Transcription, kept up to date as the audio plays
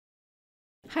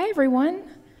Hi, everyone.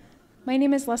 My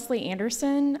name is Leslie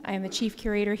Anderson. I am the Chief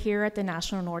Curator here at the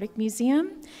National Nordic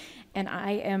Museum, and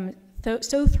I am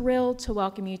so thrilled to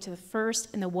welcome you to the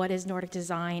first in the What is Nordic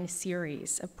Design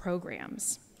series of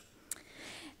programs.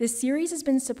 This series has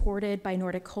been supported by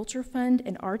Nordic Culture Fund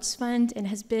and Arts Fund and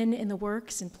has been in the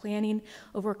works and planning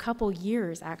over a couple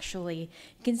years, actually.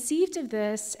 Conceived of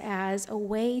this as a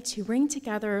way to bring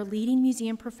together leading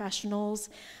museum professionals,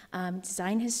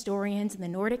 design historians in the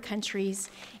Nordic countries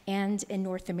and in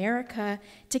North America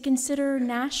to consider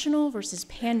national versus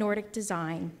pan-Nordic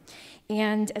design.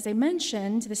 And as I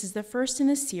mentioned, this is the first in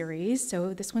the series,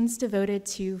 so this one's devoted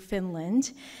to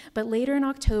Finland. But later in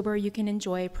October, you can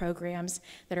enjoy programs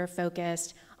that are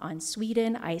focused on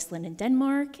Sweden, Iceland, and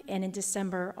Denmark, and in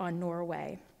December on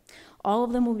Norway. All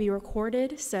of them will be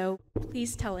recorded, so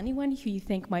please tell anyone who you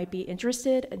think might be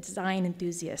interested, a design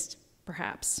enthusiast,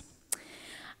 perhaps.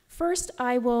 First,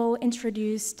 I will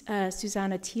introduce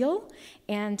Susanna Thiel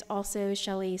and also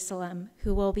Shelley Selim,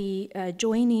 who will be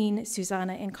joining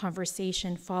Susanna in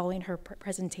conversation following her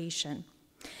presentation.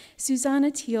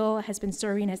 Susanna Thiel has been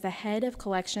serving as the head of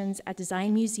collections at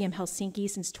Design Museum Helsinki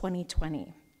since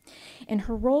 2020. In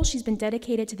her role, she's been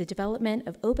dedicated to the development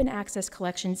of open access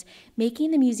collections,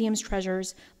 making the museum's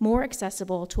treasures more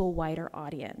accessible to a wider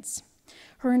audience.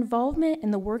 Her involvement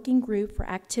in the working group for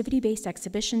activity-based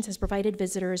exhibitions has provided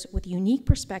visitors with a unique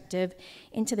perspective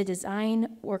into the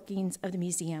design workings of the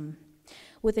museum.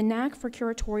 With a knack for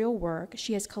curatorial work,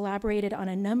 she has collaborated on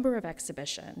a number of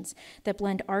exhibitions that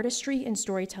blend artistry and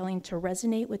storytelling to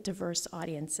resonate with diverse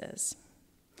audiences.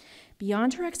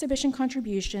 Beyond her exhibition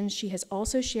contributions, she has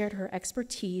also shared her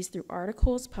expertise through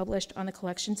articles published on the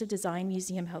Collections of Design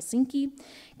Museum Helsinki,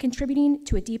 contributing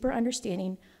to a deeper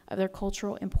understanding of their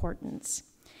cultural importance.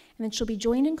 And then she'll be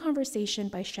joined in conversation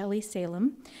by Shelley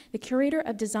Selim, the Curator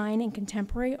of Design and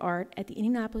Contemporary Art at the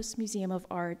Indianpolis Museum of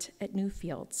Art at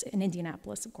Newfields in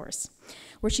Indianapolis, of course,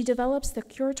 where she develops the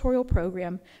curatorial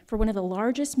program for one of the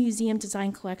largest museum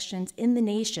design collections in the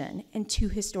nation and 2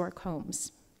 historic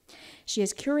homes. She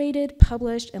has curated,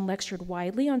 published, and lectured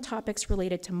widely on topics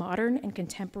related to modern and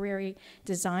contemporary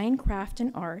design, craft, and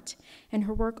art, and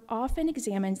her work often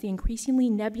examines the increasingly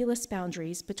nebulous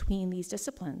boundaries between these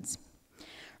disciplines.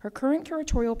 Her current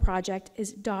curatorial project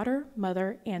is Daughter,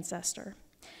 Mother, Ancestor,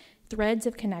 Threads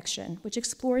of Connection, which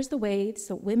explores the ways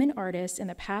that women artists in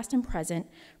the past and present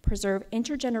preserve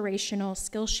intergenerational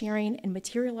skill sharing and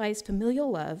materialize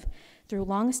familial love through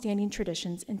long-standing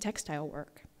traditions in textile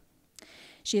work.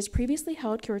 She has previously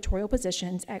held curatorial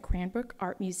positions at Cranbrook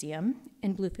Art Museum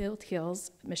in Bluefield Hills,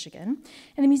 Michigan,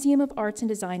 and the Museum of Arts and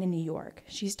Design in New York.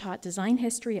 She's taught design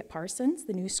history at Parsons,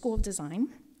 the New School of Design,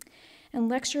 and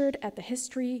lectured at the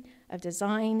History of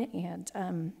Design and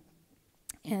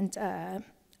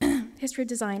History of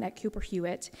Design at Cooper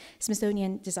Hewitt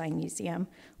Smithsonian Design Museum,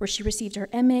 where she received her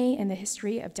MA in the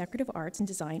History of Decorative Arts and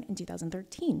Design in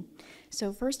 2013.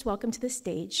 So first, welcome to the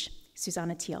stage,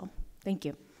 Susanna Thiel. Thank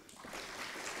you.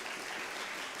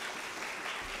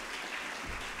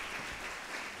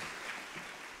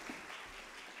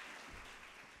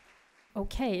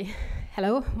 Okay,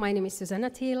 hello, my name is Susanna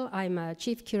Thiel. I'm a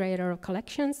Chief Curator of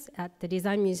Collections at the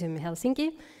Design Museum in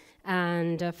Helsinki.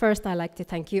 And first, I'd like to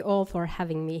thank you all for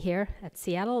having me here at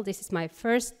Seattle. This is my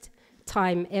first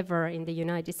time ever in the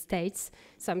United States,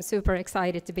 so I'm super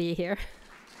excited to be here.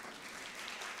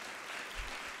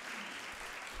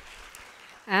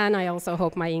 And I also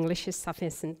hope my English is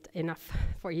sufficient enough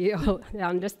for you all to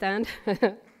understand.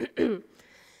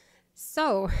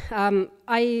 So,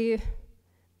 I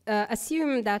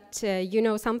assume that you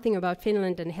know something about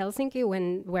Finland and Helsinki,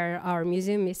 where our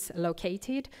museum is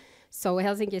located. So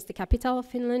Helsinki is the capital of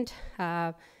Finland,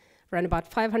 around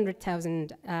about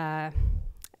 500,000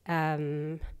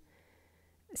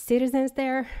 citizens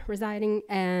there residing,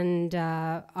 and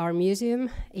our museum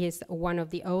is one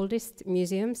of the oldest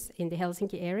museums in the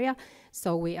Helsinki area.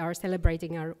 So we are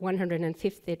celebrating our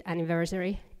 150th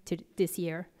anniversary this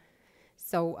year.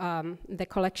 So the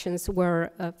collections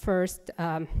were first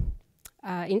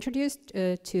introduced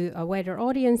to a wider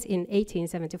audience in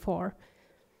 1874.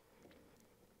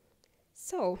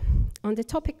 So, on the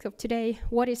topic of today,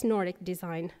 what is Nordic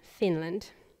design Finland?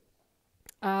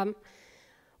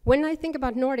 When I think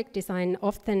about Nordic design,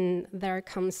 often there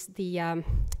comes the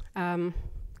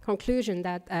conclusion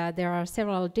that there are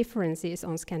several differences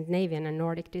on Scandinavian and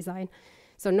Nordic design.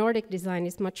 So Nordic design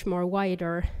is much more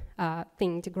wider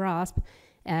thing to grasp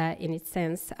in its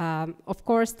sense. Of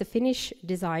course, the Finnish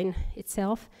design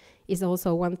itself is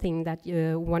also one thing that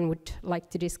one would like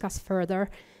to discuss further,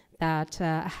 that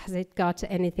has it got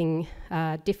anything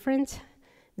different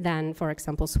than, for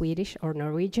example, Swedish or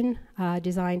Norwegian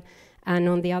design? And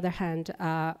on the other hand,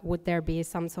 would there be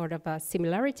some sort of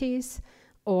similarities,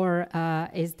 or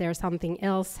is there something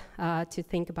else to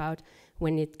think about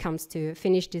when it comes to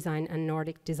Finnish design and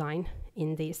Nordic design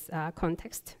in this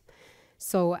context?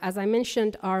 So, as I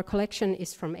mentioned, our collection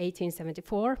is from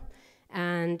 1874,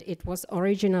 and it was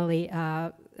originally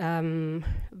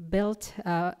built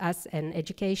as an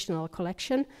educational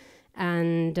collection,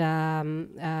 and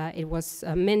it was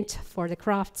meant for the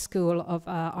craft school of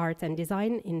art and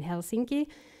design in Helsinki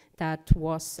that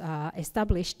was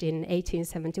established in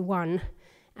 1871.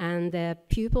 And the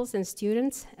pupils and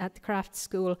students at the craft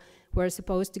school were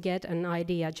supposed to get an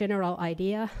idea, general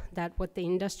idea, that what the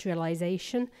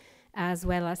industrialization as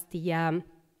well as the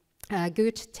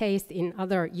good taste in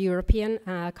other European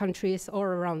countries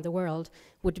or around the world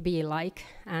would be like.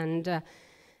 And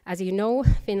as you know,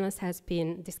 Finland has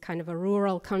been this kind of a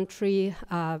rural country,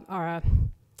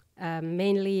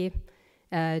 mainly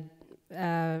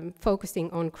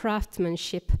focusing on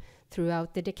craftsmanship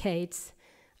throughout the decades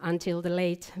until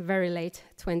the very late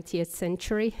 20th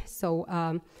century. So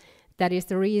that is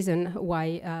the reason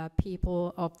why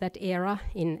people of that era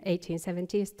in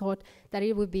 1870s thought that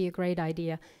it would be a great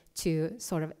idea to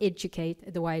sort of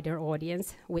educate the wider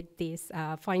audience with these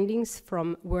findings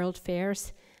from world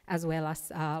fairs as well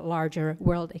as larger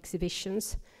world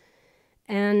exhibitions.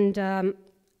 And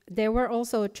there were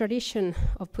also a tradition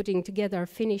of putting together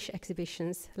Finnish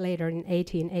exhibitions later in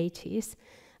 1880s.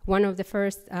 One of the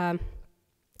first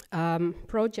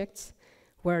projects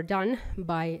were done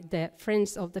by the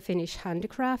Friends of the Finnish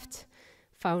Handicraft,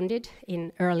 founded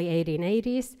in early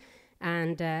 1880s.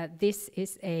 And this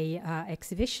is a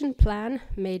exhibition plan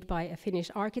made by a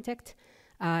Finnish architect,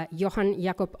 Johan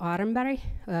Jakob Arenberg,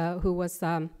 who was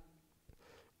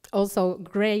also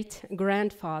great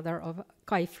grandfather of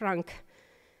Kai Frank,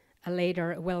 a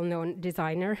later well-known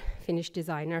designer, Finnish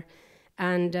designer.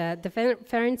 And the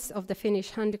Friends of the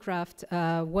Finnish Handicraft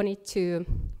wanted to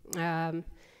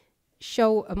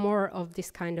show more of this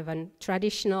kind of a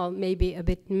traditional, maybe a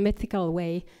bit mythical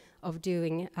way of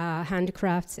doing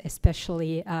handicrafts,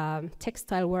 especially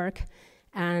textile work.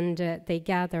 And they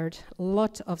gathered a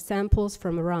lot of samples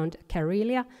from around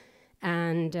Karelia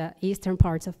and eastern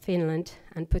parts of Finland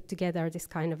and put together this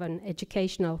kind of an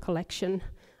educational collection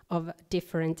of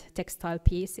different textile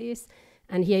pieces.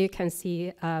 And here you can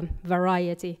see a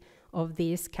variety of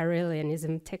these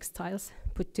Karelianism textiles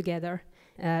put together.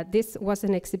 This was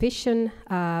an exhibition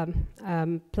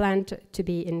planned to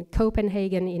be in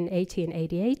Copenhagen in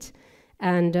 1888,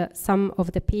 and some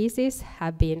of the pieces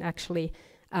have been actually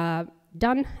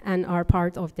done and are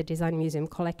part of the Design Museum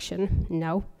collection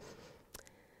now.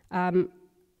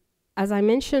 As I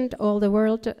mentioned, all the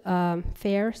world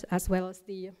fairs as well as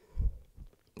the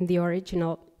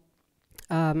original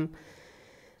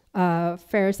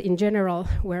fairs in general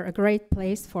were a great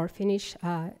place for Finnish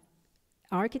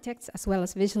architects as well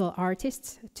as visual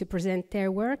artists to present their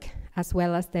work, as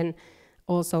well as then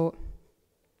also,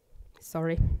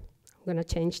 sorry, I'm going to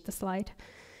change the slide,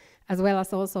 as well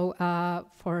as also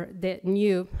for the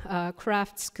new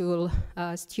craft school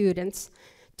students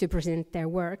to present their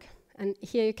work. And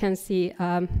here you can see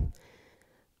a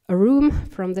room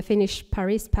from the Finnish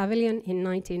Paris Pavilion in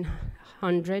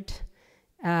 1900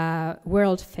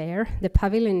 World Fair. The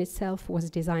pavilion itself was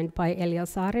designed by Eliel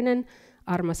Saarinen,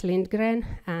 Armas Lindgren,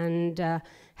 and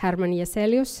Herman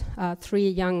Jeselius, three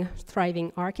young,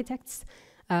 thriving architects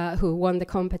who won the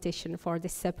competition for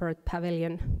this separate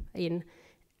pavilion in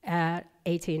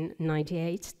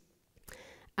 1898.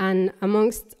 And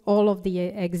amongst all of the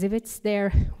exhibits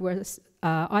there was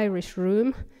Irish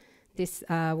Room. This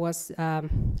was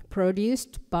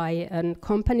produced by a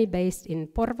company based in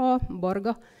Porvoo,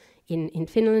 Borgo, in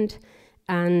Finland.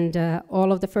 And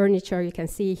all of the furniture you can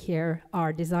see here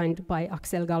are designed by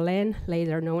Axel Gallen,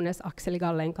 later known as Akseli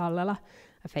Gallen-Kallela,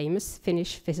 a famous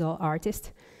Finnish visual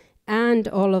artist. And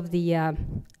all of the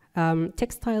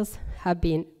textiles have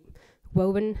been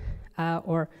woven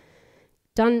or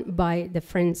done by the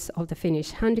Friends of the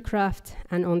Finnish Handicraft.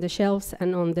 And on the shelves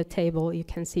and on the table you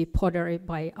can see pottery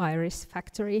by Iris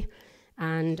Factory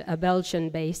and a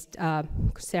Belgian-based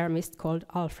ceramist called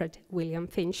Alfred William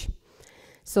Finch.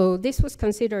 So this was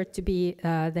considered to be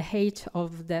the height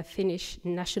of the Finnish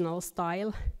national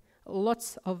style.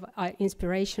 Lots of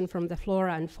inspiration from the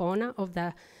flora and fauna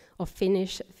of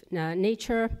Finnish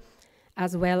nature,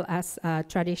 as well as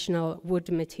traditional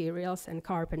wood materials and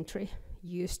carpentry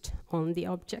used on the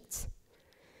objects.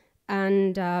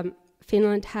 And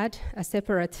Finland had a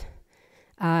separate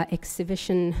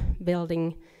exhibition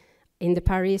building in the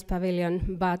Paris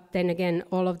pavilion, but then again,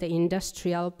 all of the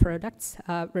industrial products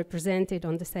represented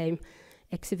on the same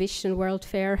exhibition World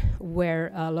Fair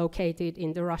were located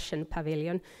in the Russian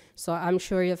pavilion. So I'm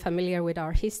sure you're familiar with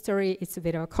our history. It's a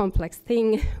bit of a complex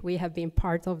thing. We have been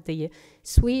part of the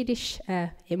Swedish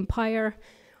Empire,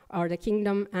 or the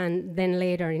kingdom, and then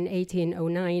later in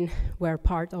 1809 were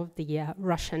part of the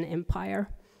Russian Empire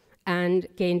and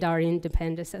gained our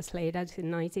independence as late as in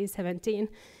 1917.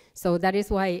 So that is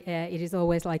why it is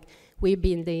always like we've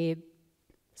been the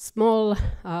small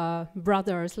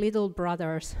brothers, little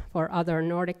brothers for other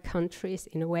Nordic countries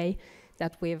in a way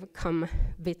that we've come a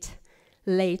bit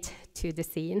late to the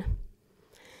scene.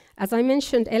 As I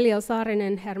mentioned, Eliel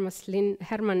Saarinen,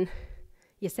 Herman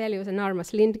Jeselius and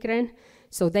Armas Lindgren,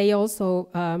 so they also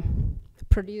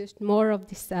produced more of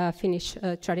this Finnish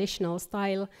traditional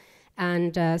style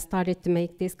and started to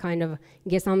make this kind of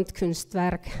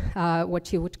Gesamtkunstwerk,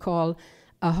 what you would call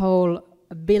a whole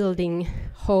building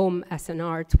home as an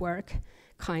artwork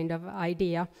kind of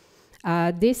idea.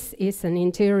 This is an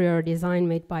interior design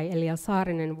made by Eliel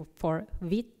Saarinen for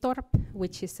Vittorp,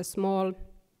 which is a small,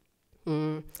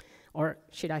 or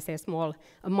should I say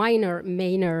a minor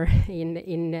manor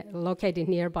located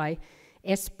nearby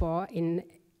Espoo in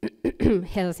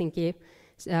Helsinki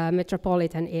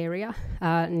metropolitan area,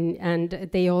 and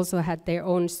they also had their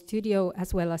own studio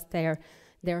as well as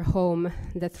their home,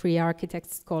 the three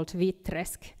architects called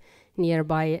Vittresk,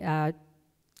 nearby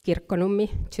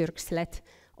Kirkkonummi, Tyrkslet,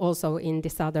 also in the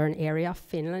southern area of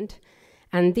Finland.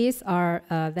 And these are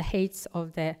the heights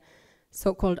of the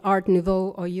so-called Art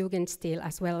Nouveau or Jugendstil,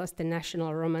 as well as the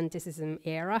National Romanticism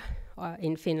era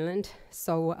in Finland.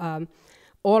 So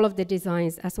all of the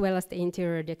designs, as well as the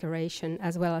interior decoration,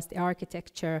 as well as the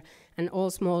architecture, and all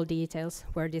small details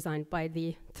were designed by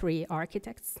the three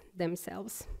architects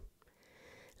themselves.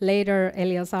 Later,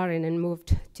 Eliel Saarinen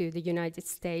moved to the United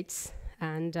States,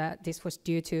 and this was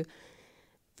due to,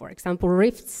 for example,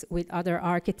 rifts with other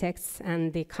architects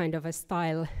and the kind of a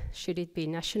style. Should it be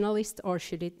nationalist or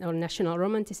national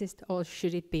romanticist, or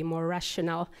should it be more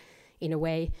rational in a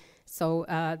way? So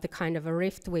the kind of a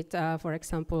rift with, for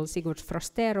example, Sigurd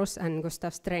Frosterus and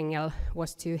Gustav Strengel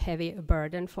was too heavy a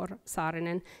burden for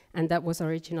Saarinen, and that was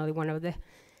originally one of the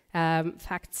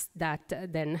facts that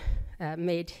then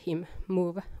made him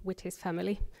move with his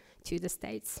family to the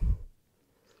States.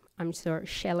 I'm sure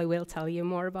Shelley will tell you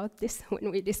more about this when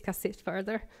we discuss it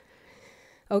further.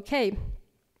 Okay.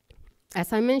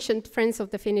 As I mentioned, Friends of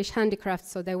the Finnish Handicraft,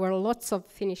 so there were lots of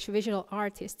Finnish visual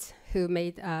artists who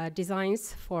made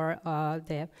designs for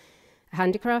the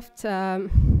handicraft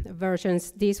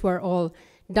versions. These were all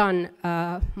done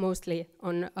mostly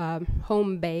on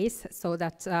home base, so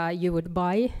that you would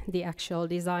buy the actual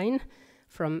design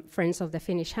from Friends of the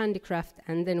Finnish Handicraft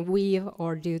and then weave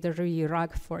or do the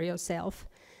rug for yourself.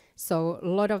 So a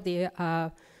lot of the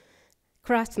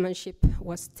craftsmanship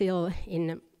was still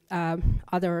in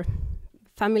other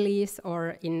families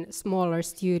or in smaller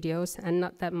studios, and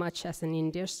not that much as an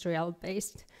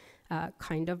industrial-based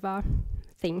kind of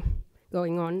thing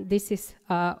going on. This is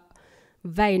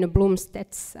Väinö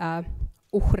Blomstedt's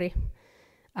Uhri,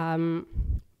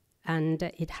 and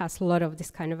it has a lot of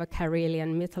this kind of a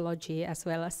Karelian mythology, as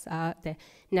well as the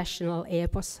national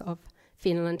epos of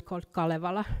Finland called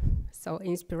Kalevala, so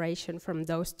inspiration from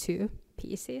those two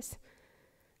pieces.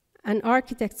 And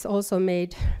architects also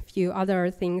made a few other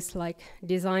things like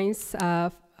designs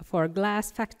for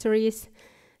glass factories.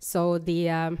 So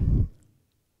the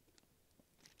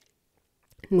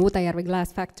Nuutajärvi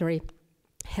glass factory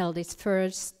held its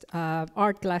first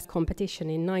art glass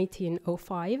competition in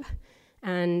 1905.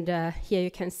 And here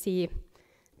you can see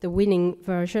the winning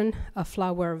version, a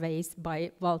flower vase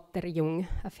by Walter Jung,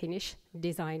 a Finnish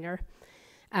designer.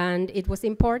 And it was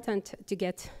important to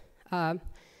get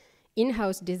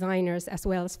in-house designers as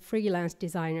well as freelance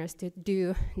designers to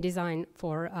do design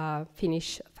for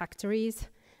Finnish factories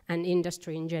and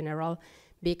industry in general,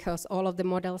 because all of the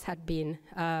models had been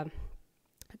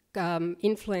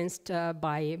influenced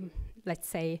by, let's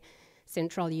say,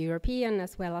 Central European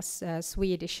as well as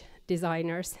Swedish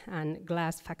designers and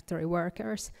glass factory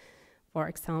workers, for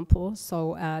example.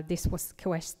 So this was a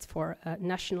quest for a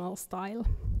national style.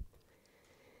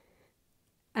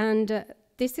 And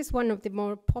this is one of the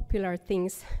more popular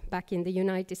things back in the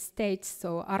United States.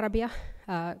 So Arabia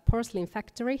porcelain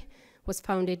factory was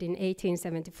founded in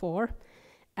 1874,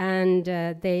 and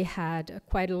they had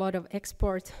quite a lot of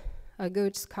export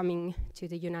goods coming to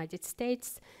the United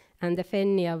States, and the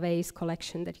Fennia vase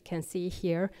collection that you can see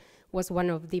here was one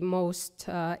of the most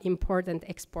important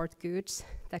export goods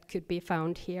that could be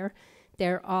found here.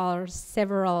 There are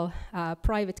several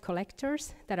private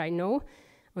collectors that I know.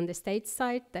 on the state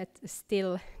side that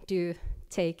still do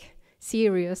take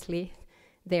seriously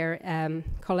their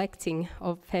collecting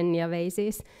of Fennia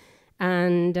vases.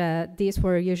 And these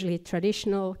were usually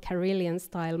traditional Karelian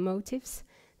style motifs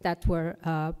that were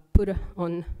put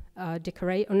on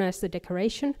as a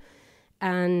decoration.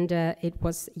 And it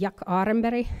was Jack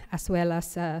Arenberg, as well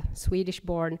as a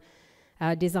Swedish-born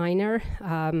designer,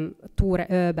 Tore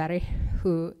Öberg,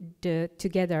 who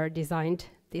together designed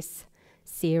this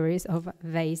series of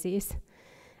vases.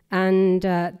 And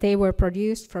they were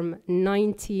produced from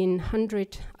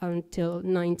 1900 until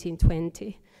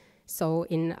 1920. So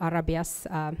in Arabia's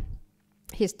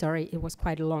history, it was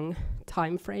quite a long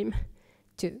time frame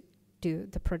to do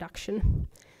the production.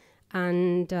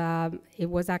 And it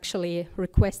was actually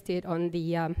requested on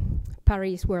the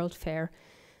Paris World Fair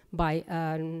by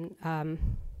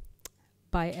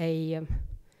a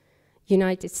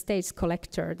United States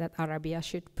collector that Arabia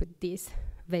should put these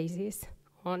vases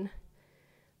on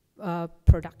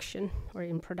production or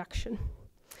in production.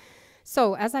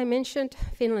 So, as I mentioned,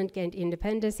 Finland gained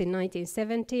independence in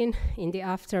 1917 in the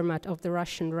aftermath of the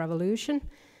Russian Revolution,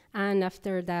 and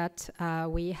after that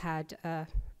we had a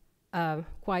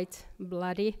quite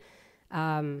bloody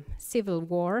civil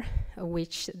war,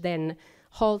 which then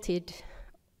halted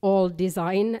all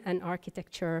design and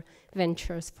architecture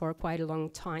ventures for quite a long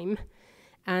time.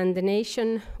 And the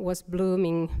nation was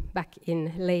blooming back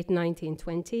in late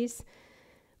 1920s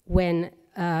when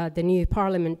the new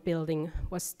parliament building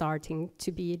was starting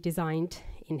to be designed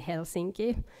in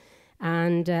Helsinki.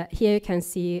 And here you can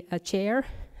see a chair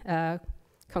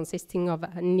consisting of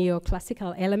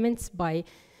neoclassical elements by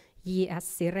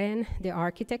J.S. Sirén, the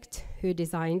architect who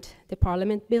designed the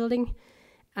parliament building,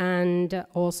 and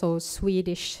also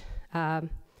Swedish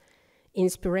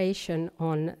inspiration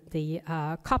on the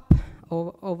cup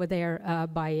over there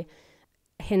by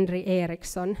Henry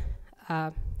Eriksson,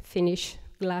 Finnish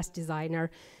glass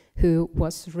designer who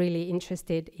was really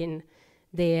interested in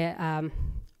the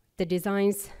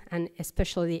designs and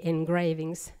especially the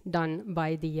engravings done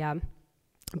by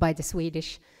the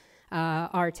Swedish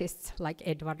artists like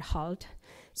Edvard Hald.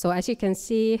 So as you can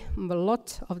see, a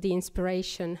lot of the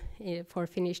inspiration for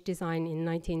Finnish design in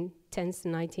 1910s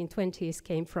and 1920s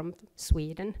came from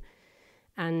Sweden.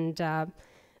 And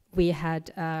we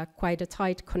had quite a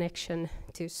tight connection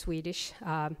to Swedish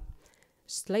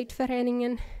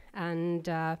Slöjdföreningen and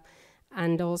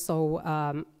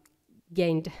also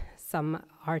gained some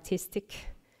artistic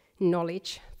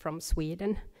knowledge from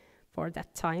Sweden for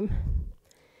that time.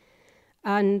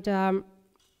 And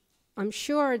I'm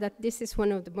sure that this is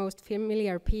one of the most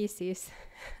familiar pieces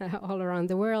all around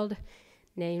the world,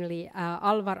 namely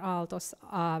Alvar Aalto's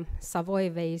Savoy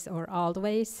vase or Aalto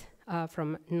vase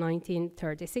from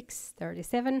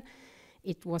 1936-37.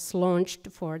 It was launched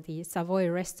for the Savoy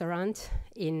restaurant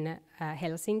in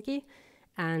Helsinki,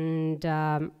 and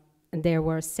there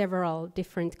were several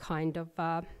different kind of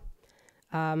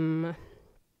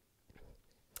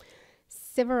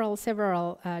several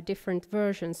different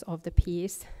versions of the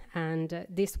piece, and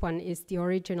this one is the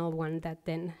original one that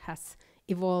then has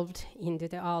evolved into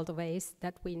the Aalto vase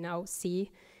that we now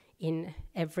see in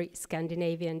every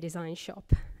Scandinavian design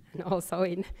shop and also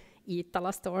in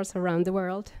Iittala stores around the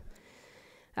world.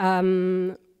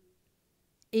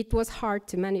 It was hard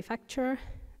to manufacture.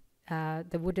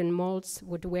 The wooden molds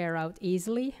would wear out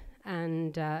easily,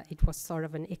 and it was sort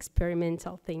of an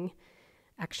experimental thing,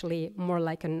 actually more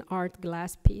like an art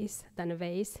glass piece than a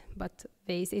vase, but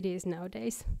vase it is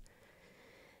nowadays.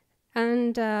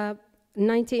 And in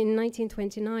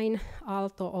 1929,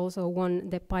 Aalto also won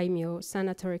the Paimio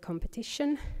sanitary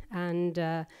competition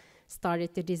and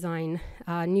started to design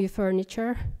new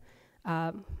furniture,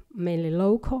 mainly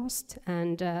low cost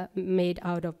and made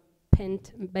out of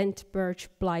bent birch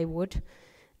plywood,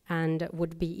 and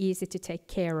would be easy to take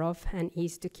care of and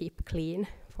easy to keep clean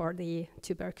for the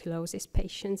tuberculosis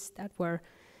patients that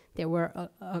there were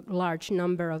a large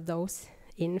number of those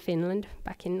in Finland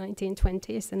back in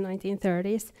 1920s and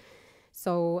 1930s.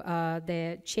 So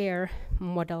the chair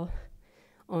model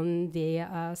on the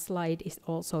slide is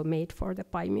also made for the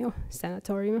Paimio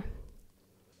Sanatorium.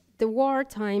 The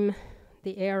wartime,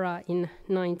 the era in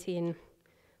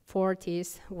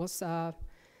 1940s was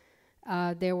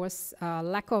there was a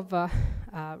lack of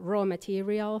raw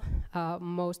material.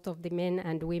 Most of the men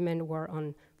and women were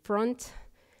on front,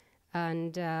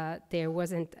 and there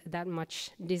wasn't that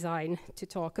much design to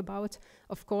talk about.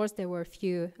 Of course, there were a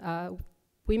few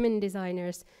women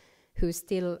designers who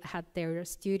still had their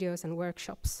studios and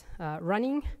workshops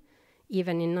running,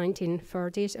 even in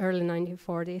 1940s, early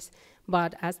 1940s.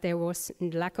 But as there was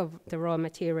lack of the raw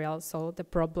material, so the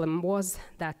problem was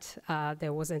that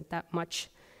there wasn't that much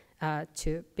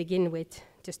to begin with,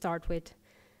 to start with,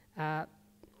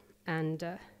 and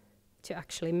to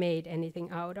actually made anything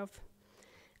out of.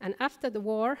 And after the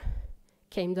war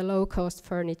came the low-cost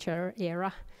furniture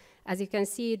era. As you can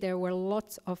see, there were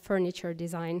lots of furniture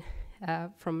design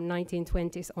from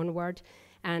 1920s onward.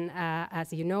 And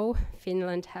as you know,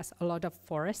 Finland has a lot of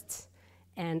forests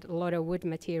and a lot of wood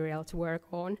material to work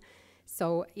on.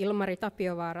 So Ilmari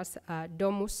Tapiovaara's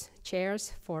Domus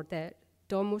chairs for the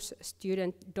Domus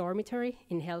student dormitory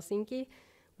in Helsinki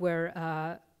were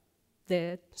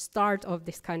the start of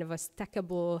this kind of a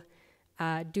stackable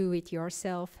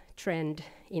do-it-yourself trend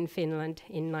in Finland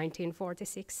in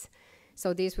 1946.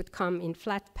 So these would come in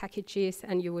flat packages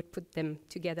and you would put them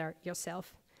together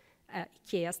yourself,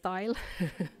 IKEA style,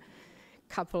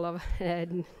 couple of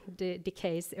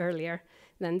decades earlier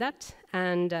than that,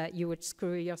 and you would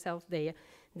screw yourself the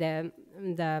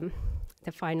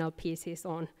final pieces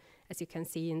on, as you can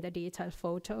see in the detailed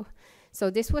photo. So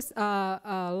this was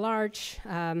a large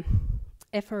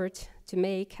effort to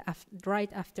make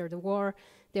right after the war.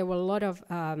 There were a lot of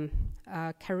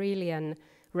Karelian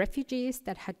refugees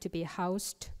that had to be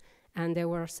housed, and there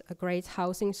was a great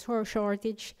housing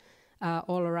shortage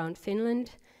all around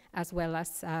Finland, as well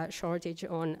as shortage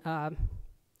on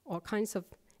all kinds of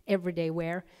everyday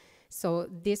wear. So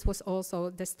this was also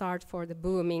the start for the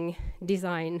booming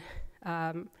design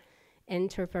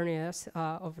entrepreneurs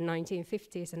of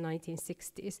 1950s and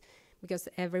 1960s, because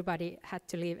everybody had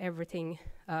to leave everything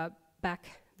back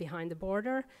behind the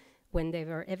border when they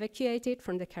were evacuated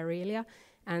from the Karelia,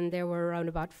 and there were around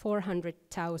about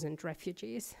 400,000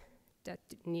 refugees that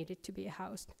needed to be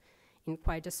housed in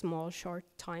quite a small, short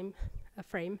time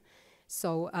frame.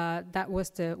 So that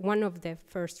was one of the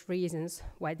first reasons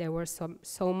why there was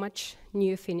so much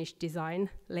new Finnish design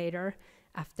later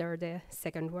after the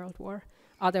Second World War.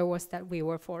 Other was that we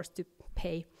were forced to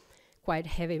pay quite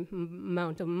heavy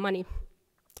amount of money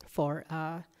for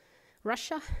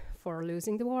Russia for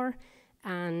losing the war,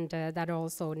 and that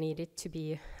also needed to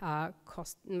be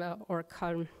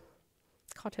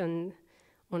cotton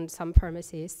on some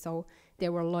premises. So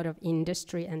there were a lot of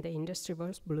industry, and the industry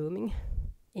was blooming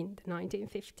in the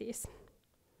 1950s.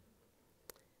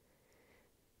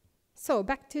 So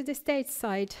back to the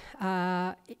stateside.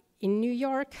 In New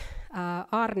York,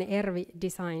 Arne Ervi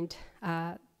designed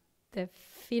the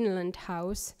Finland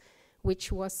House,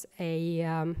 which was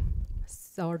a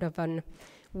sort of a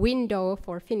window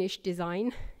for Finnish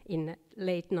design in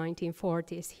late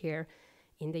 1940s here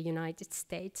in the United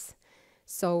States.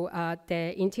 So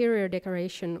the interior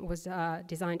decoration was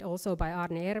designed also by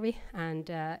Arne Ervi and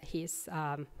his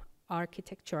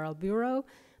architectural bureau,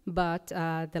 but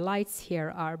the lights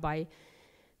here are by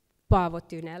Paavo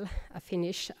Tynell, a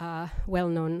Finnish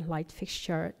well-known light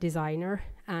fixture designer.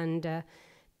 And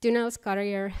Tynell's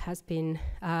career has been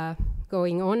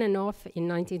going on and off in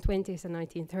 1920s and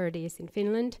 1930s in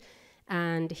Finland,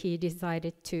 and he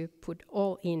decided to put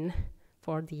all in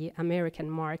for the American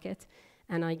market.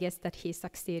 And I guess that he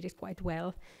succeeded quite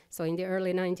well. So in the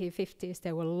early 1950s,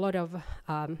 there were a lot of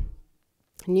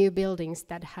new buildings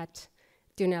that had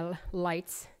Tynell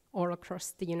lights all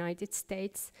across the United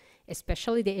States,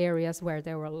 especially the areas where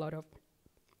there were a lot of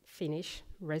Finnish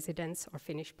residents or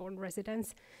Finnish-born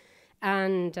residents.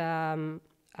 And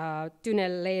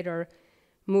Tynell later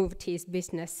moved his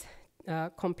business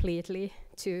completely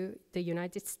to the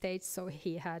United States, so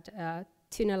he had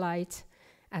Tynellite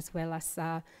as well as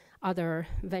other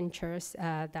ventures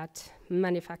that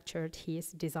manufactured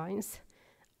his designs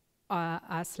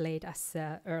as late as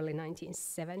early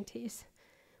 1970s.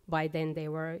 By then they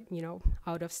were,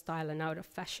 out of style and out of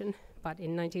fashion, but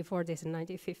in 1940s and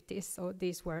 1950s, so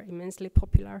these were immensely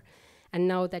popular. And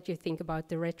now that you think about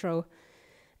the retro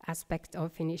aspect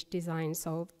of Finnish design,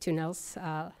 so Tynell's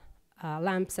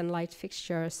lamps and light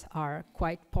fixtures are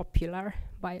quite popular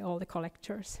by all the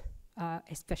collectors,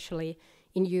 especially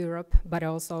in Europe, but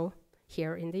also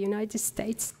here in the United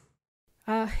States.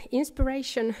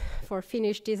 Inspiration for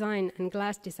Finnish design and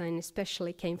glass design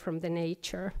especially came from the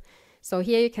nature. So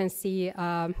here you can see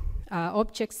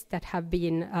objects that have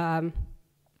been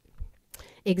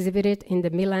exhibited in the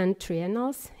Milan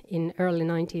Triennales in early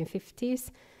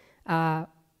 1950s.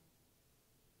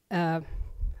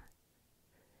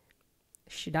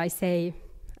 Should I say,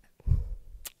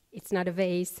 it's not a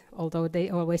vase, although they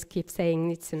always keep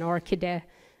saying it's an orchidea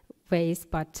vase,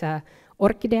 but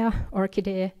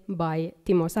Orchidea by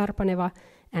Timo Sarpaneva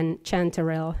and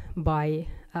Chanterelle by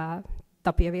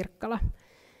Tapio Virkkala.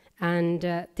 And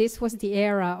this was the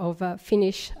era of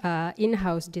Finnish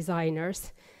in-house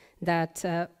designers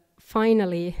that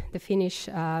finally the Finnish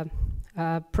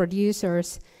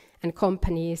producers and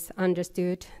companies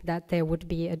understood that there would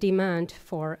be a demand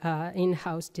for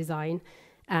in-house design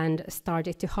and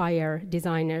started to hire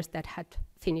designers that had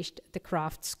finished the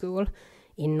craft school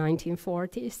in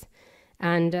 1940s.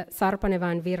 And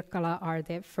Sarpaneva and Virkala are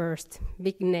the first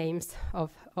big names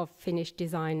of Finnish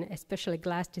design, especially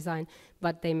glass design,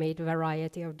 but they made a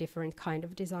variety of different kind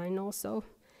of design also.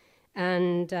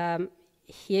 And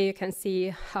here you can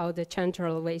see how the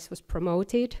chanterelle vase was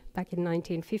promoted back in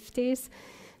 1950s.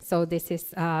 So this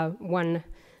is one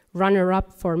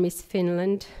runner-up for Miss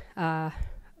Finland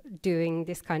doing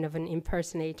this kind of an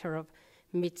impersonator of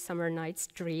Midsummer Night's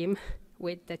Dream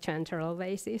with the chanterelle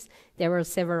vases. There were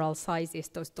several sizes.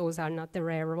 Those are not the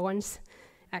rare ones,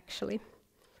 actually.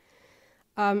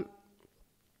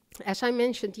 As I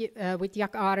mentioned with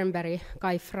Jack Arenberg,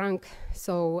 Kai Frank,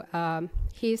 so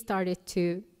he started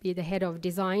to be the head of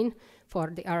design for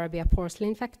the Arabia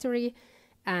Porcelain Factory,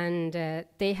 and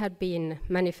they had been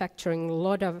manufacturing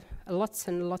lots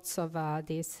and lots of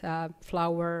these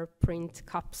flower print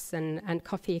cups and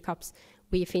coffee cups.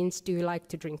 We Finns do like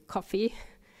to drink coffee,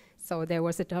 so there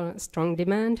was a strong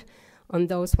demand on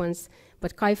those ones.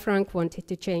 But Kai Frank wanted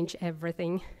to change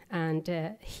everything, and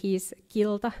his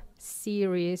Gilda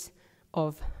series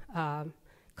of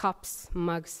cups,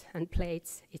 mugs, and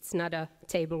plates, it's not a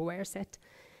tableware set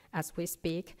as we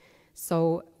speak.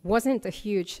 So wasn't a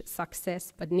huge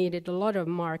success, but needed a lot of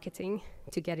marketing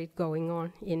to get it going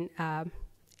on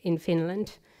in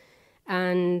Finland.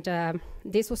 And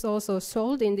this was also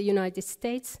sold in the United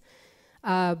States,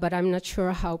 but I'm not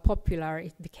sure how popular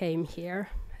it became here.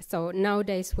 So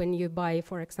nowadays when you buy,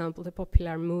 for example, the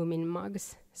popular Moomin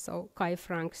mugs, so Kai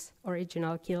Frank's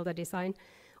original Gilda design,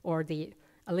 or the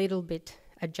a little bit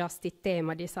adjusted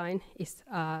Tema design is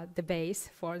the base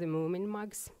for the Moomin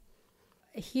mugs.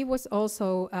 He was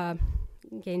also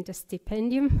gained a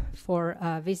stipendium for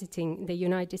visiting the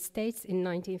United States in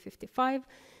 1955.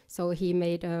 So he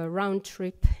made a round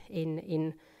trip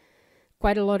in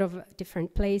quite a lot of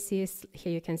different places.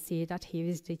 Here you can see that he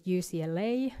visited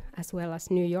UCLA as well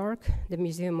as New York, the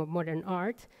Museum of Modern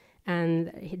Art.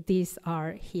 And these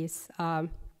are his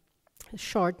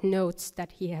short notes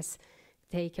that he has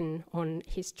taken on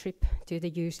his trip to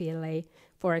the UCLA.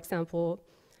 For example,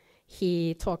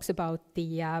 he talks about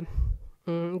the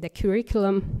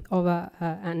curriculum of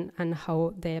and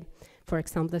how for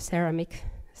example, the ceramics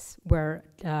were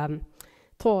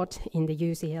taught in the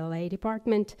UCLA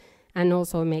department, and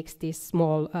also makes these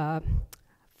small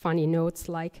funny notes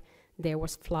like there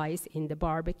was flies in the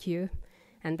barbecue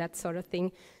and that sort of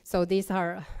thing. So these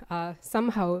are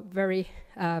somehow very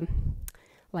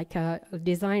like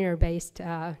designer-based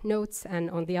notes, and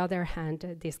on the other hand,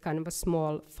 this kind of a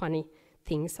small funny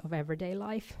things of everyday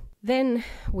life. Then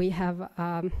we have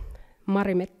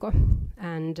Marimekko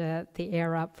and the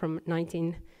era from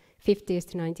 1950s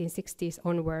to 1960s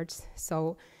onwards.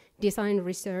 So design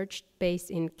research based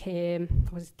in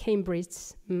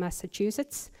Cambridge,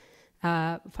 Massachusetts,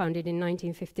 founded in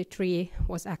 1953,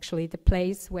 was actually the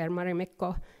place where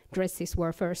Marimekko dresses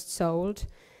were first sold.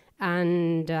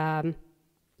 And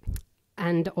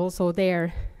also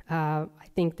there, I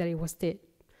think that it was the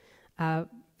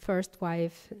first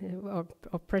wife, or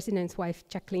president's wife,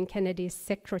 Jacqueline Kennedy's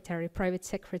secretary, private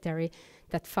secretary,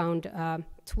 that found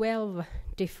 12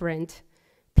 different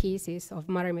pieces of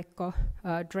Marimekko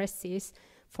dresses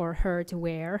for her to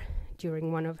wear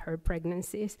during one of her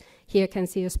pregnancies. Here you can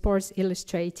see a Sports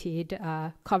Illustrated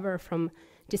cover from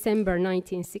December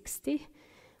 1960,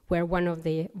 where one of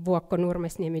the Vuokko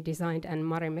Nurmesniemi designed and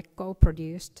Marimekko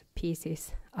produced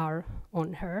pieces are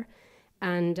on her.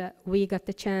 And we got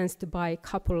the chance to buy a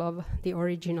couple of the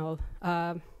original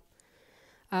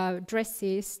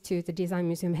dresses to the Design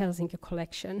Museum Helsinki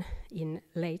collection in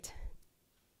late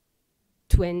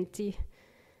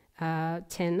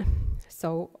 2010.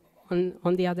 So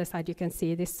on the other side you can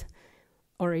see this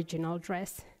original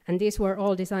dress. And these were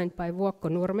all designed by Vuokko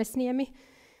Nurmesniemi,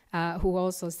 who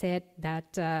also said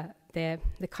that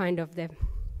the kind of the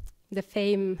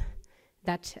fame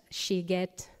that she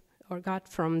got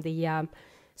from the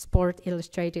Sport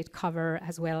Illustrated cover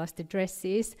as well as the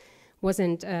dresses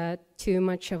wasn't too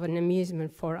much of an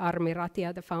amusement for Armi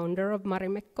Ratia, the founder of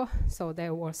Marimekko. So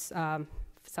there was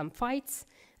some fights,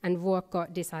 and Vuokko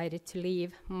decided to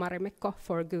leave Marimekko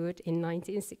for good in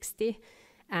 1960.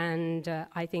 And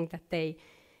I think that they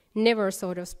never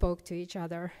sort of spoke to each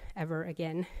other ever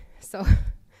again. So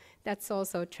that's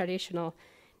also traditional.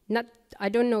 I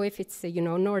don't know if it's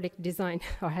Nordic design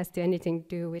or has anything to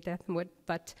do with that,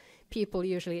 but people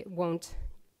usually won't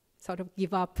sort of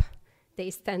give up. They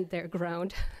stand their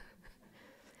ground.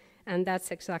 And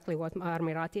that's exactly what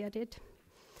Armi Ratia did.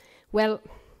 Well,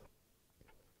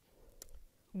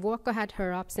 Vuokko had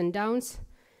her ups and downs.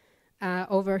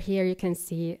 Over here you can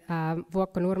see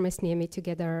Vuokko Nurmesniemi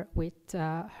together with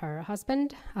her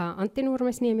husband, Antti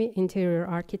Nurmesniemi, interior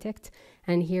architect.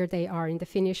 And here they are in the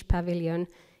Finnish pavilion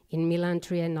in Milan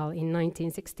Triennale in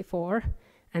 1964.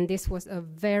 And this was a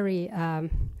very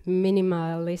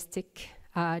minimalistic,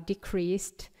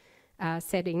 decreased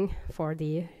setting for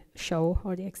the show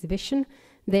or the exhibition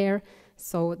there.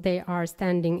 So they are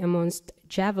standing amongst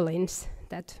javelins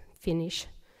that Finnish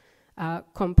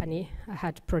company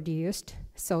had produced.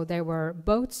 So there were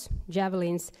boats,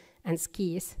 javelins, and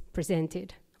skis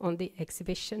presented on the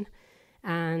exhibition.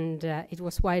 And it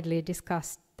was widely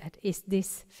discussed that is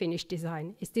this Finnish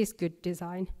design? Is this good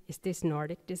design? Is this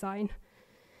Nordic design?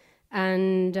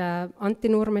 And Antti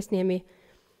Nurmesniemi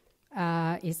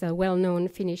is a well-known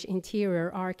Finnish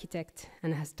interior architect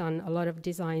and has done a lot of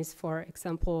designs, for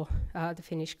example, the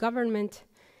Finnish government.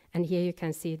 And here you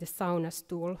can see the sauna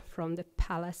stool from the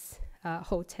Palace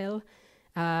Hotel,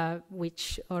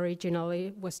 which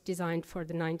originally was designed for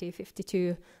the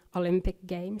 1952 Olympic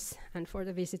Games and for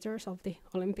the visitors of the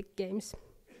Olympic Games.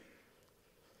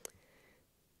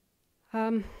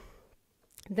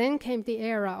 Then came the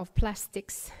era of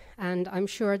plastics, and I'm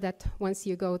sure that once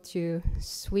you go to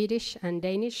Swedish and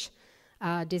Danish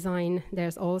design,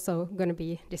 there's also going to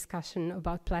be discussion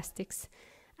about plastics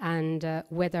and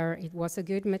whether it was a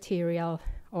good material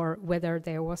or whether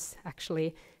there was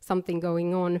actually something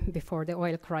going on before the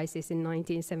oil crisis in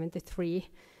 1973,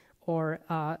 or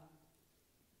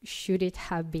should it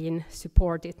have been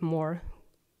supported more,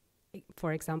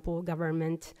 for example,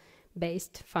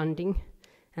 government-based funding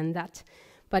and that.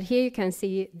 But here you can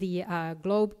see the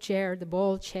globe chair, the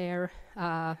ball chair.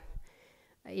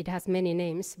 It has many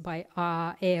names by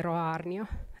Eero Aarnio.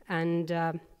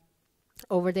 And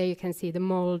over there you can see the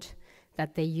mold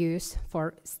that they use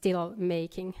for still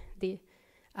making the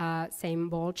same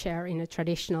ball chair in a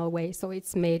traditional way. So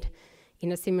it's made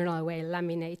in a similar way,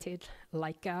 laminated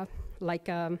like a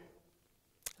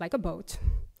boat.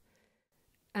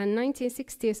 And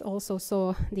 1960s also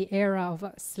saw the era of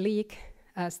sleek,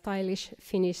 stylish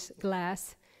Finnish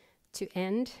glass to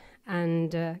end,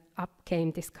 and up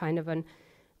came this kind of a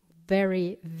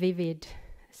very vivid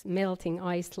melting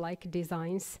ice-like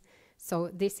designs. So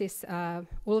this is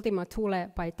Ultima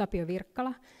Thule by Tapio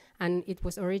Virkkala, and it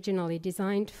was originally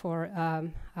designed for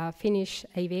a Finnish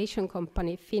aviation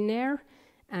company Finnair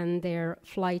and their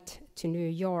flight to New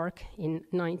York in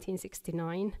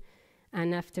 1969,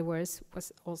 and afterwards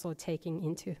was also taken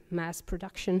into mass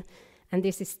production. And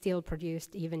this is still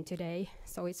produced even today,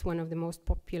 so it's one of the most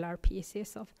popular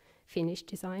pieces of Finnish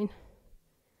design.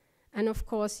 And of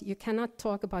course, you cannot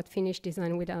talk about Finnish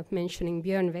design without mentioning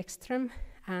Björn Wäckström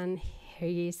and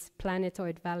his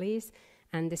planetoid valleys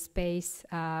and the space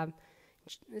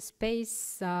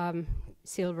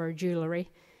silver jewelry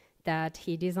that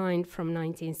he designed from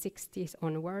 1960s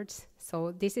onwards.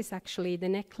 So this is actually the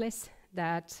necklace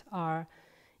that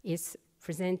is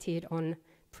presented on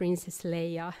Princess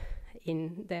Leia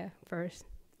in the first,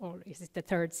 or is it the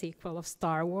third sequel of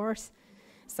Star Wars?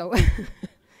 So,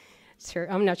 sure,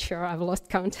 I'm not sure, I've lost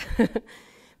count.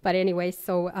 But anyway,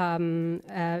 so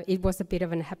it was a bit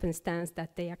of an happenstance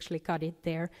that they actually got it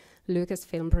there.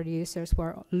 Lucasfilm producers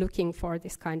were looking for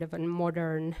this kind of a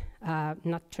modern,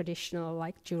 not traditional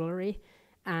like jewelry,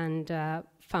 and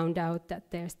found out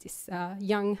that there's this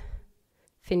young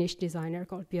Finnish designer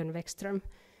called Björn Wäckström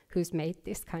who's made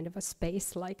this kind of a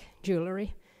space-like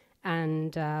jewelry.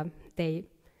 And they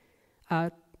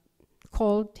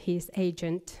called his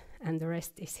agent, and the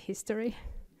rest is history,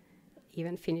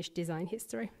 even Finnish design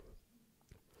history.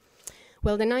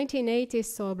 Well, the 1980s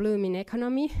saw a blooming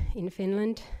economy in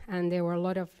Finland, and there were a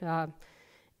lot of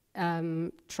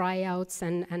tryouts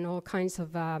and all kinds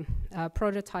of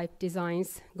prototype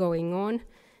designs going on.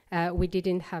 We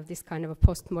didn't have this kind of a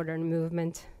postmodern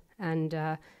movement,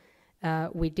 and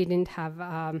we didn't have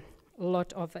a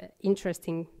lot of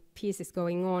interesting pieces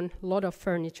going on, a lot of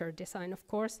furniture design, of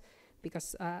course,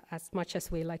 because as much as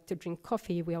we like to drink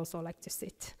coffee, we also like to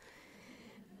sit.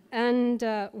 And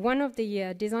one of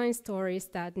the design stories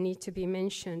that need to be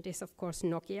mentioned is, of course,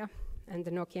 Nokia and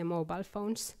the Nokia mobile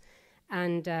phones.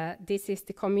 And this is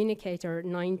the Communicator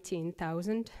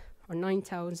 19,000 or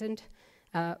 9,000,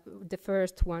 the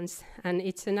first ones. And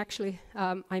it's actually,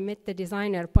 I met the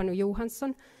designer, Panu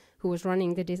Johansson, who was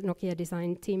running the Nokia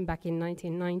design team back in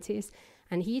 1990s.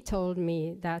 And he told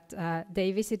me that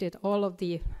they visited all of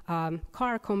the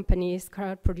car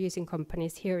producing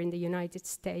companies here in the United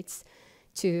States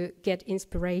to get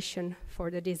inspiration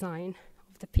for the design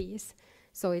of the piece.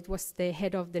 So it was the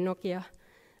head of the Nokia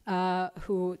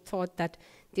who thought that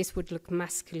this would look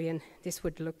masculine, this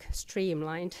would look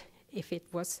streamlined if it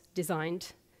was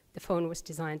designed, the phone was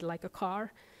designed like a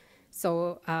car.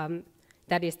 So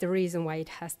that is the reason why it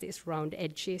has these round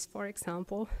edges, for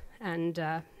example, and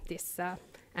this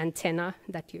antenna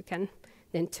that you can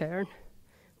then turn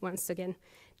once again.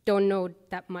 Don't know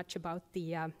that much about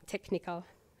the technical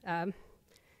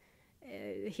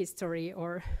history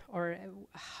or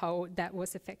how that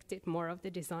was affected, more of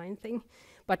the design thing.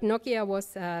 But Nokia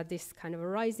was this kind of a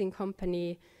rising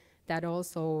company that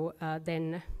also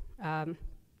then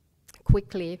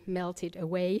quickly melted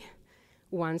away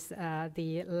once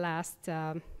the last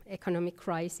economic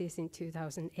crisis in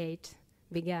 2008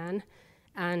 began.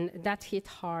 And that hit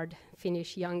hard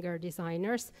Finnish younger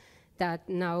designers that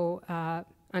now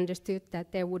understood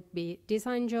that there would be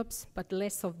design jobs, but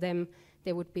less of them.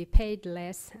 They would be paid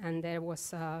less, and there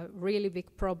was really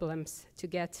big problems to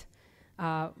get,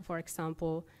 for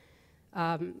example,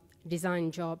 design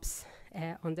jobs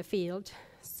on the field.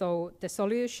 So the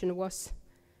solution was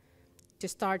to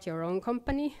start your own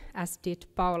company, as did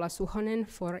Paula Suhonen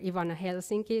for Ivana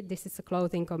Helsinki. This is a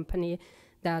clothing company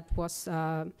that was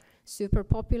super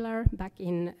popular back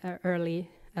in early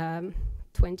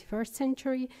 21st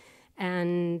century,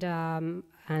 and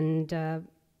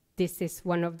this is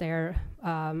one of their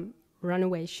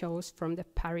runaway shows from the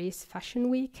Paris Fashion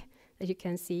Week that you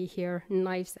can see here.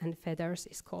 Knives and Feathers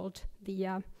is called the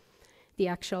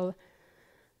actual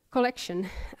collection.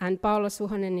 And Paula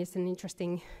Suhonen is an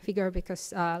interesting figure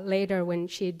because later when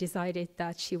she decided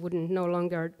that she wouldn't no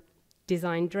longer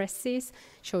design dresses,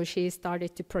 so she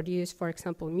started to produce, for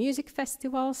example, music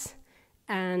festivals,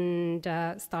 and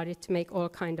started to make all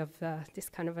kind of this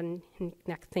kind of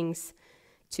knick-knack things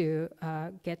to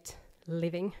get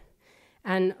living.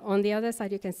 And on the other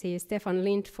side, you can see Stefan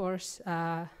Lindfor's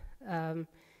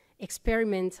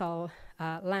experimental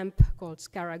lamp called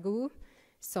Scaragoo.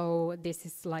 So this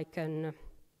is like an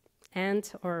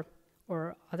ant or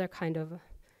other kind of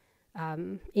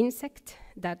insect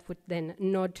that would then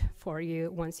nod for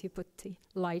you once you put the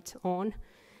light on.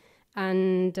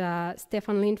 And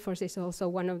Stefan Lindfors is also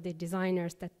one of the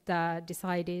designers that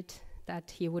decided that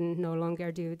he wouldn't no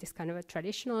longer do this kind of a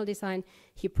traditional design.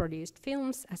 He produced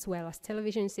films as well as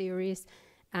television series,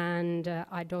 and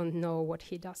I don't know what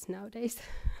he does nowadays.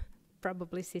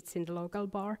 Probably sits in the local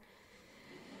bar.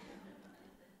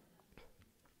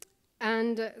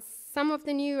 And some of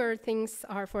the newer things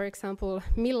are, for example,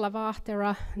 Milla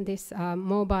Vahtera. This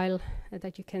mobile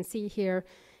that you can see here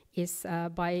is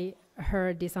by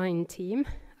her design team.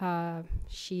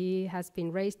 She has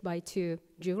been raised by 2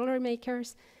 jewelry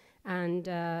makers, and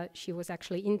she was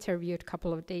actually interviewed a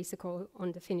couple of days ago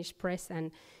on the Finnish press,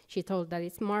 and she told that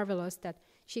it's marvelous that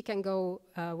she can go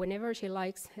whenever she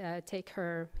likes, take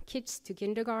her kids to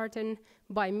kindergarten,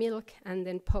 buy milk, and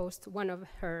then post one of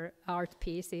her art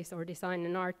pieces or design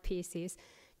an art pieces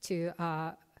to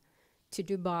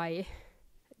Dubai.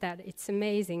 That it's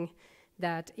amazing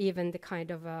that even the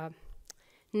kind of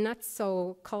not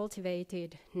so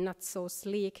cultivated, not so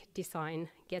sleek design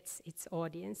gets its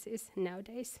audiences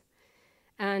nowadays.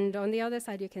 And on the other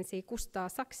side, you can see Kustaa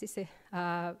Saksise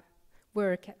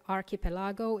work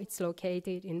Archipelago. It's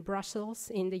located in Brussels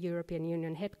in the European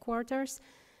Union headquarters.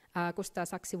 Kustaa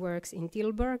Saksi works in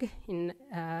Tilburg in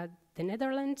the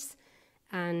Netherlands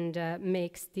and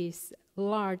makes these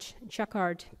large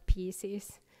jacquard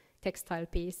pieces, textile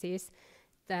pieces.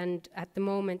 And at the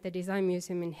moment, the Design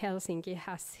Museum in Helsinki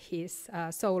has his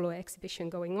solo exhibition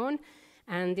going on.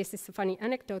 And this is a funny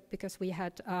anecdote because we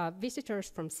had visitors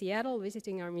from Seattle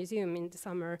visiting our museum in the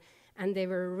summer, and they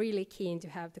were really keen to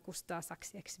have the Kustaa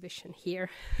Saksi exhibition here.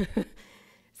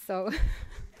 So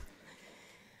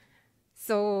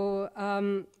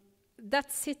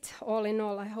that's it all in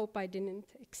all. I hope I didn't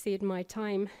exceed my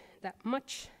time that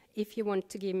much. If you want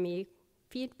to give me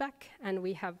feedback, and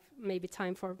we have maybe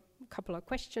time for a couple of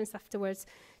questions afterwards,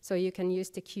 so you can use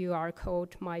the QR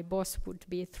code. My boss would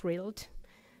be thrilled.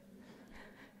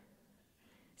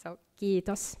 So,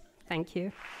 kiitos. Thank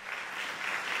you.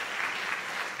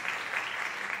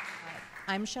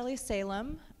 I'm Shelley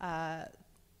Selim.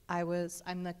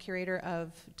 I'm the curator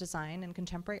of design and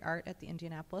contemporary art at the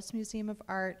Indianapolis Museum of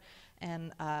Art,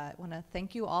 and I want to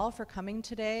thank you all for coming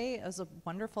today. It was a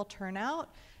wonderful turnout,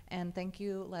 and thank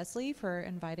you, Leslie, for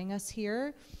inviting us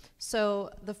here. So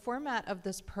the format of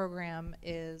this program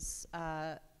is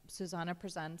Susanna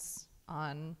presents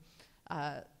on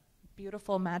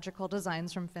beautiful, magical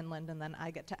designs from Finland, and then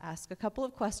I get to ask a couple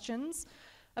of questions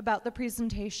about the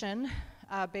presentation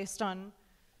based on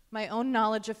my own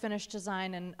knowledge of Finnish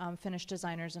design and Finnish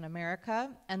designers in America,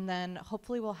 and then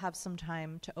hopefully we'll have some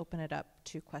time to open it up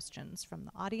to questions from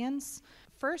the audience.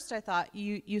 First, I thought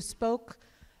you spoke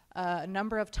a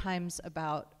number of times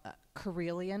about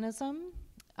Karelianism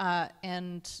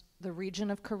and the region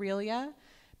of Karelia,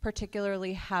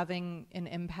 particularly having an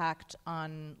impact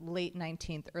on late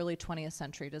 19th, early 20th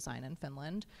century design in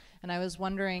Finland. And I was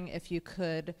wondering if you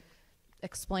could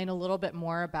explain a little bit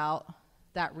more about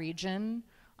that region,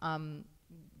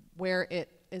 where it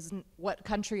is, what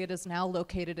country it is now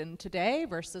located in today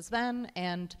versus then,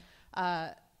 and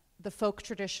the folk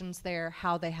traditions there,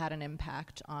 how they had an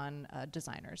impact on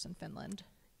designers in Finland.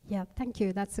 Yeah, thank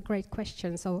you. That's a great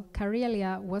question. So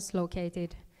Karelia was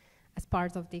located as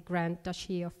part of the Grand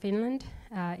Duchy of Finland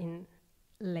in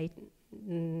late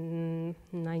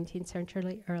 19th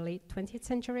century, early 20th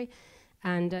century.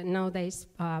 And nowadays,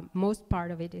 most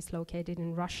part of it is located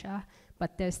in Russia,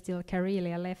 but there's still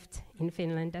Karelia left in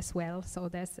Finland as well. So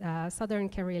there's southern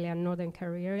Karelia and northern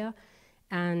Karelia.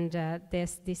 And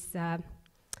there's this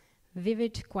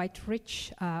vivid, quite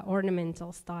rich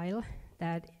ornamental style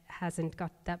that hasn't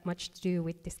got that much to do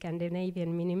with the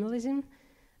Scandinavian minimalism.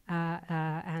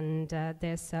 And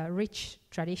there's a rich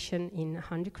tradition in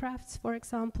handicrafts, for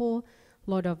example,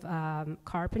 a lot of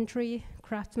carpentry,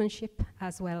 craftsmanship,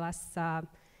 as well as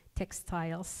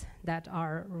textiles that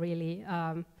are really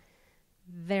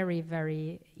very,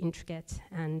 very intricate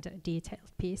and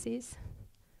detailed pieces.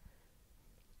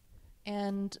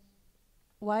 And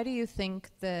why do you think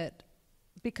that,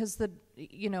 because the,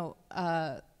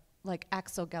 like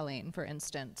Axel Gelling, for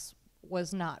instance,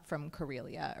 was not from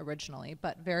Karelia originally,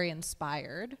 but very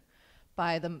inspired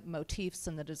by the motifs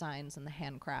and the designs and the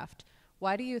handcraft.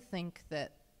 Why do you think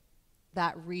that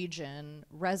that region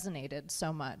resonated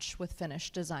so much with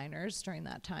Finnish designers during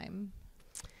that time?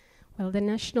 Well, the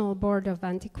National Board of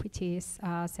Antiquities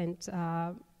sent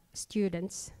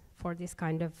students for this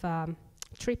kind of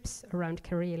trips around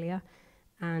Karelia,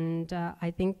 and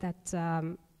I think that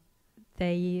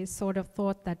they sort of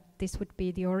thought that this would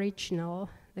be the original,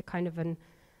 the kind of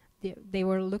they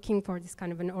were looking for this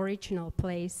kind of an original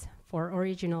place for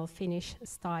original Finnish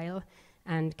style,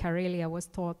 and Karelia was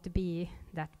thought to be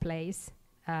that place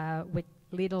with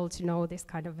little to no this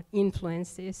kind of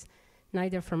influences,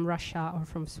 neither from Russia or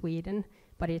from Sweden,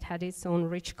 but it had its own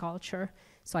rich culture.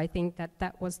 So I think that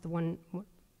that was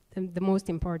the most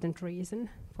important reason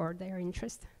for their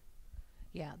interest.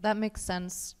 Yeah, that makes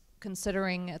sense,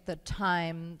 considering at the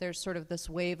time there's sort of this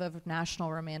wave of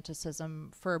national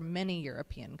romanticism for many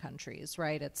European countries,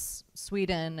 right? It's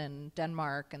Sweden and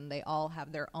Denmark, and they all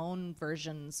have their own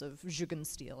versions of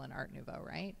Jugendstil and Art Nouveau,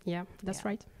 right? Yeah, that's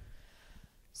right.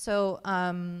 So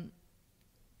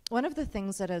one of the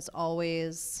things that has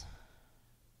always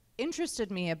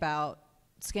interested me about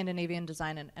Scandinavian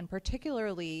design, and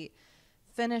particularly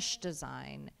Finnish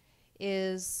design,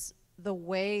 is the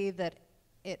way that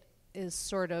it is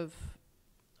sort of,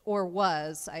 or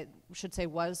was, I should say,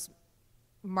 was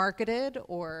marketed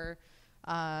or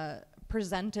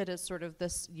presented as sort of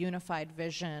this unified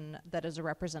vision that is a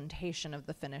representation of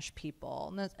the Finnish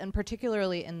people, and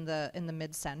particularly in the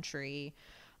mid-century.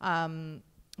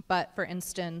 But for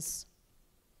instance,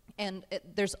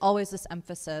 there's always this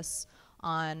emphasis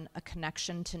on a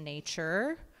connection to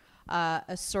nature,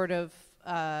 a sort of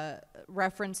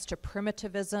reference to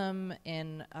primitivism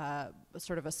in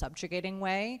sort of a subjugating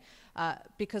way,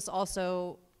 because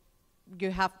also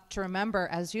you have to remember,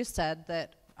 as you said,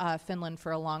 that Finland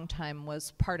for a long time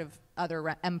was part of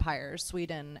other empires,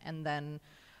 Sweden and then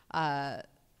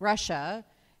Russia.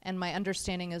 And my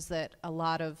understanding is that a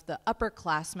lot of the upper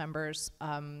class members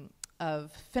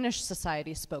of Finnish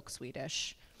society spoke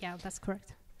Swedish. Yeah, that's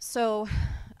correct. So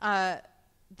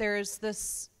there's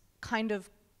this kind of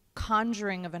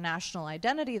conjuring of a national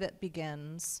identity that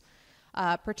begins,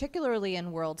 particularly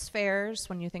in World's Fairs.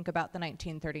 When you think about the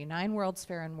 1939 World's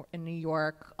Fair in New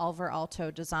York, Alvar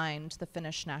Aalto designed the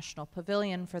Finnish National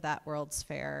Pavilion for that World's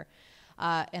Fair,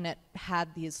 and it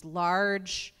had these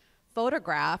large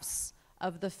photographs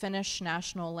of the Finnish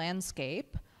national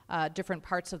landscape, different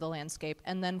parts of the landscape,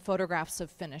 and then photographs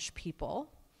of Finnish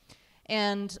people.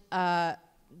 And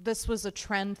this was a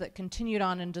trend that continued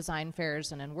on in design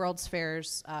fairs and in World's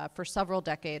Fairs for several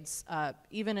decades.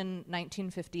 Even in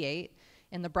 1958,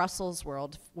 in the Brussels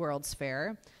World's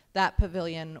Fair, that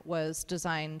pavilion was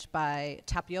designed by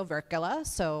Tapio Verkkilä.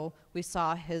 So we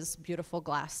saw his beautiful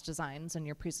glass designs in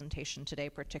your presentation today,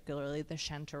 particularly the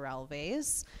chanterelle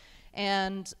vase.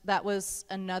 And that was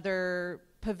another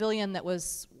pavilion that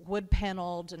was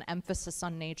wood-paneled, an emphasis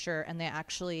on nature, and they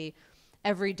actually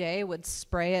every day would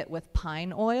spray it with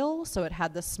pine oil, so it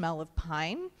had the smell of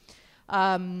pine.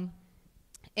 And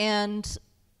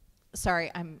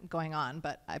sorry, I'm going on,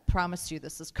 but I promise you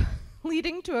this is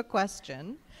leading to a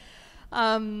question.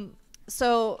 And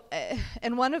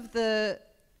one of the,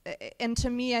 and to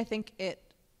me, I think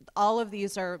all of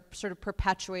these are sort of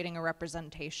perpetuating a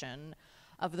representation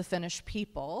of the Finnish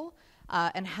people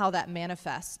and how that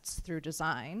manifests through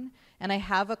design. And I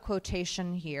have a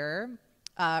quotation here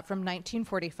from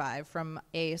 1945 from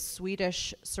a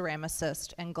Swedish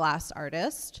ceramicist and glass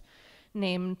artist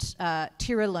named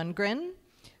Tyra Lundgren,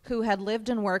 who had lived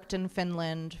and worked in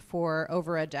Finland for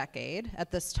over a decade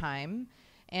at this time,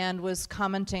 and was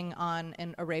commenting on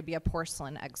an Arabia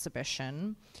porcelain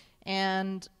exhibition.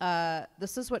 And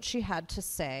this is what she had to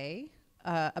say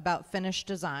about Finnish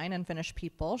design and Finnish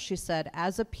people. She said,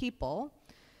 "As a people,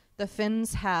 the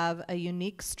Finns have a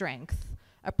unique strength,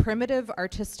 a primitive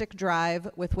artistic drive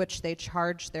with which they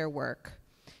charge their work.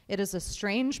 It is a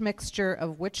strange mixture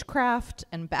of witchcraft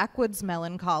and backwoods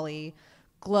melancholy,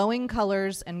 glowing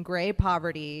colors and gray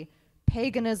poverty,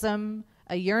 paganism,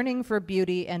 a yearning for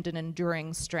beauty, and an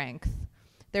enduring strength.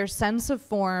 Their sense of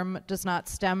form does not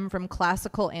stem from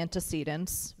classical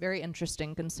antecedents," very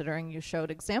interesting considering you showed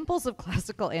examples of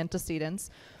classical antecedents,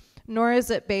 "nor is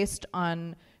it based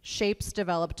on shapes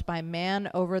developed by man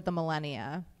over the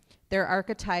millennia. Their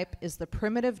archetype is the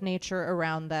primitive nature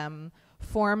around them,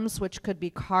 forms which could be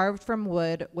carved from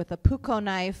wood with a puukko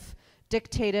knife,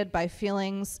 dictated by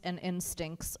feelings and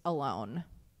instincts alone."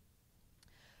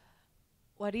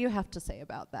 What do you have to say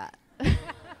about that?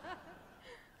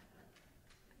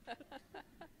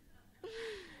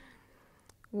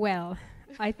 Well,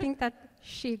 I think that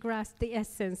she grasped the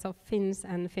essence of Finns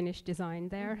and Finnish design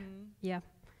there. Mm-hmm. Yeah.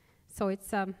 So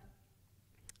it's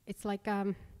like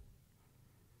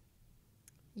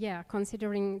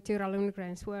considering Tyra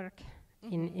Lundgren's work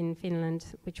in Finland,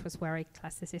 which was very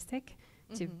classicistic,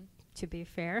 to be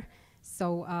fair.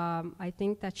 So I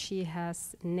think that she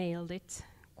has nailed it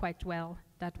quite well,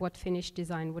 that what Finnish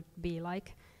design would be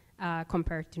like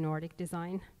compared to Nordic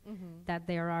design. That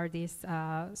there are these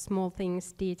small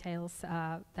things, details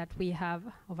that we have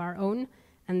of our own,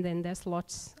 and then there's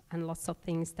lots and lots of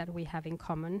things that we have in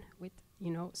common with,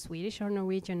 Swedish or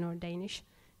Norwegian or Danish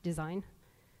design.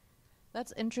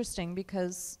 That's interesting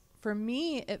because for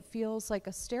me, it feels like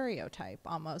a stereotype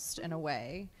almost in a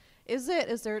way. Is it?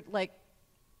 Is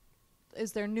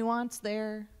there nuance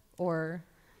there, or?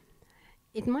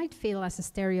 It might feel as a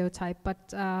stereotype,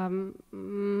 but I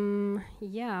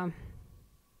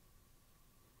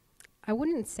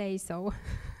wouldn't say so.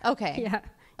 Okay. Yeah.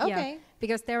 Okay. Yeah,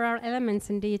 because there are elements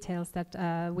and details that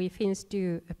we Finns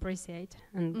do appreciate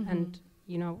and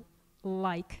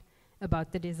like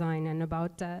about the design and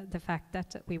about the fact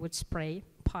that we would spray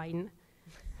pine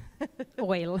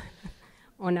oil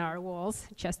on our walls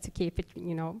just to keep it,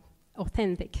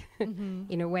 authentic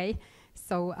in a way.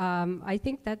 So I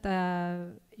think that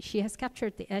she has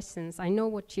captured the essence. I know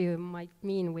what you might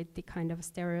mean with the kind of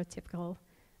stereotypical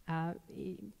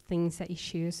things,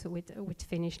 issues with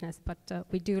Finnishness, but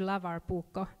we do love our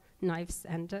puukko knives,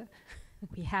 and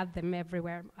we have them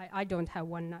everywhere. I don't have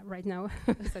one right now,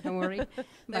 so don't worry.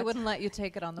 They wouldn't let you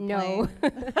take it on the no.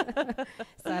 plane.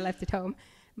 So I left it home.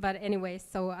 But anyway,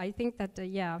 so I think that,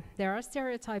 there are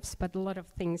stereotypes, but a lot of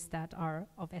things that are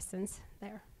of essence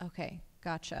there. Okay,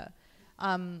 gotcha.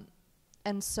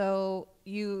 And so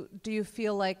do you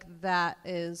feel like that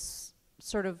is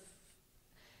sort of,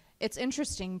 it's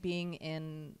interesting being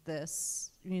in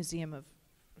this Museum of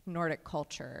Nordic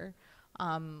Culture,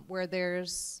 where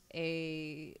there's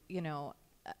I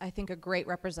think a great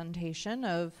representation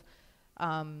of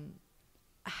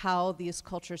how these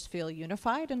cultures feel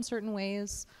unified in certain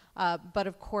ways, but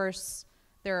of course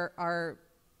there are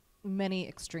many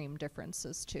extreme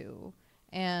differences too.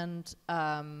 And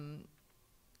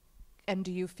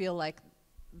do you feel like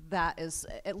that is,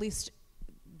 at least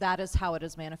that is how it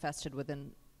is manifested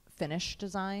within Finnish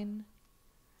design?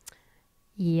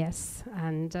 Yes,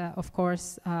 and of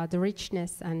course the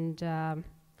richness and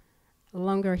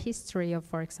longer history of,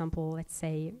 for example, let's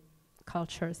say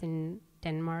cultures in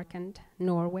Denmark and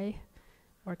Norway.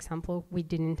 For example, we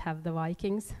didn't have the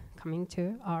Vikings coming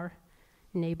to our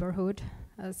neighborhood.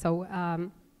 So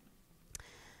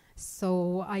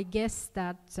I guess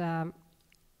that the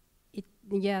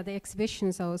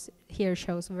exhibition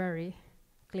shows very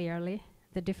clearly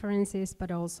the differences, but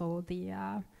also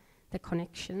the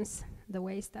connections, the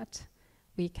ways that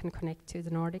we can connect to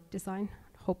the Nordic design.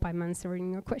 Hope I'm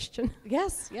answering your question.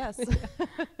 Yes.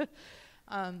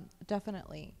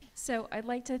 Definitely. So I'd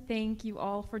like to thank you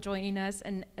all for joining us,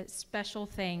 and a special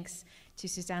thanks to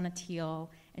Susanna Thiel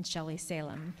and Shelley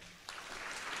Selim.